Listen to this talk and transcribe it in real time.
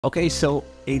Okay, so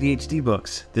ADHD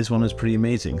books. This one is pretty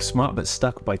amazing. Smart But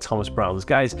Stuck by Thomas Brown. This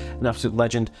guy's an absolute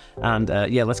legend, and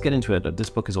yeah, let's get into it. This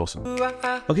book is awesome.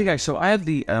 Okay, guys, so I had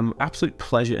the absolute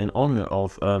pleasure and honor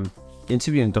of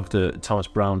interviewing Dr. Thomas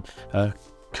Brown a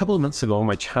couple of months ago on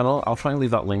my channel. I'll try and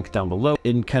leave that link down below.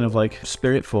 In kind of like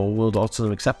spirit for World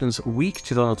Autism Acceptance Week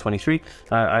 2023,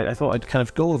 I thought I'd kind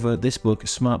of go over this book,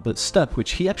 Smart But Stuck,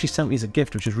 which he actually sent me as a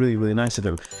gift, which is really, really nice of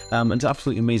him. And it's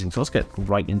absolutely amazing. So let's get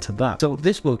right into that. So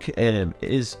this book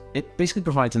it basically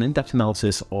provides an in-depth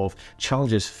analysis of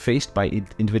challenges faced by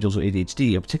individuals with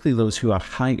ADHD, particularly those who are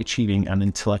high achieving and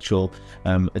intellectual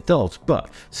adults, but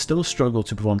still struggle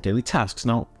to perform daily tasks.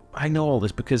 Now, I know all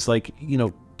this because, like, you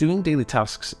know, doing daily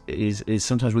tasks is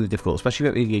sometimes really difficult, especially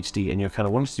if you have ADHD and you're kind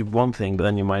of wanting to do one thing, but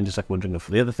then your mind is like wandering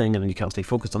for the other thing, and then you can't stay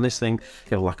focused on this thing. You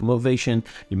have a lack of motivation,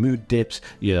 your mood dips,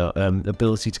 your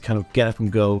ability to kind of get up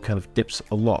and go kind of dips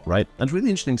a lot, right? And it's really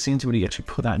interesting seeing somebody actually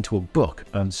put that into a book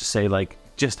and to say, like,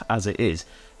 just as it is,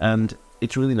 and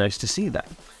it's really nice to see that.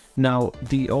 Now,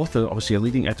 the author, obviously a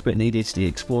leading expert in ADHD,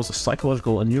 explores the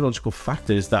psychological and neurological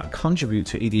factors that contribute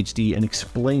to ADHD and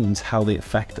explains how they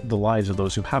affect the lives of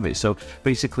those who have it. So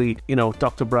basically, you know,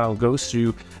 Dr. Brown goes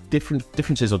through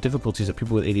differences or difficulties that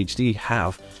people with ADHD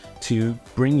have to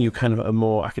bring you kind of a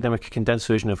more academic, condensed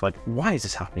version of, like, why is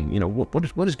this happening? You know,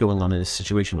 what is going on in this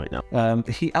situation right now?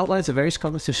 He outlines the various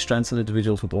cognitive strengths in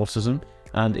individuals with autism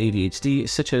and ADHD,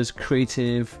 such as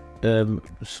creative,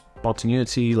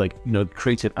 spontaneity, like, you know,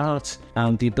 creative art,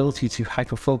 and the ability to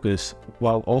hyperfocus,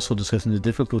 while also discussing the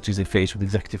difficulties they face with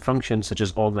executive functions such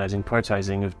as organizing,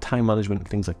 prioritizing, of time management, and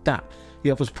things like that. He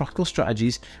offers practical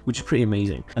strategies, which is pretty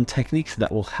amazing, and techniques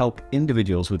that will help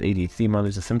individuals with ADHD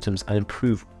manage the symptoms and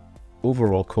improve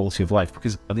overall quality of life.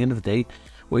 Because at the end of the day,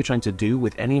 what you're trying to do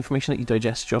with any information that you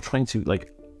digest, you're trying to,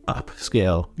 like,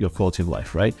 upscale your quality of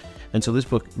life, right? And so this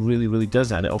book really, really does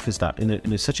that. It offers that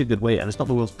in such a good way, and it's not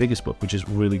the world's biggest book, which is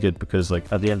really good, because,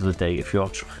 like, at the end of the day, if you're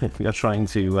trying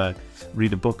to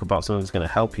read a book about something that's going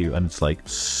to help you, and it's like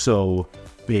so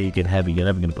big and heavy, you're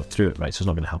never going to go through it, right? So it's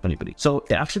not going to help anybody. So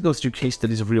it actually goes through case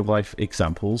studies of real life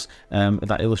examples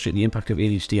that illustrate the impact of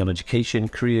ADHD on education,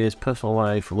 careers, personal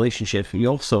life, relationships. He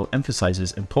also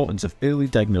emphasizes importance of early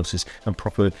diagnosis and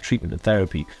proper treatment and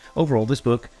therapy. Overall, this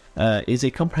book is a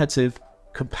comprehensive,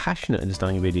 compassionate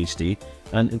understanding of ADHD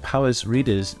and empowers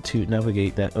readers to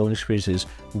navigate their own experiences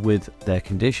with their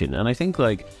condition. And I think,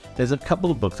 like, there's a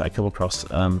couple of books that I come across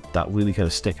that really kind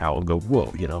of stick out and go,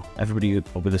 whoa, you know, everybody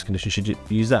with this condition should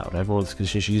use that, or everyone with this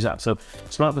condition should use that. So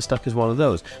Smart But Stuck is one of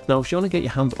those. Now, if you want to get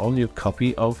your hands on your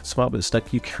copy of Smart But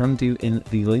Stuck, you can do in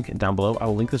the link down below. I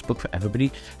will link this book for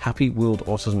everybody. Happy World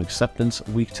Autism Acceptance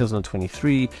Week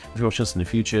 2023. If you're watching this in the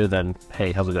future, then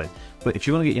hey, how's it going? But if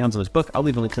you want to get your hands on this book, I'll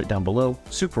leave a link to it down below.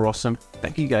 Super awesome.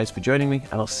 Thank you guys for joining me,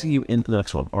 and I'll see you in the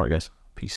next one. All right, guys.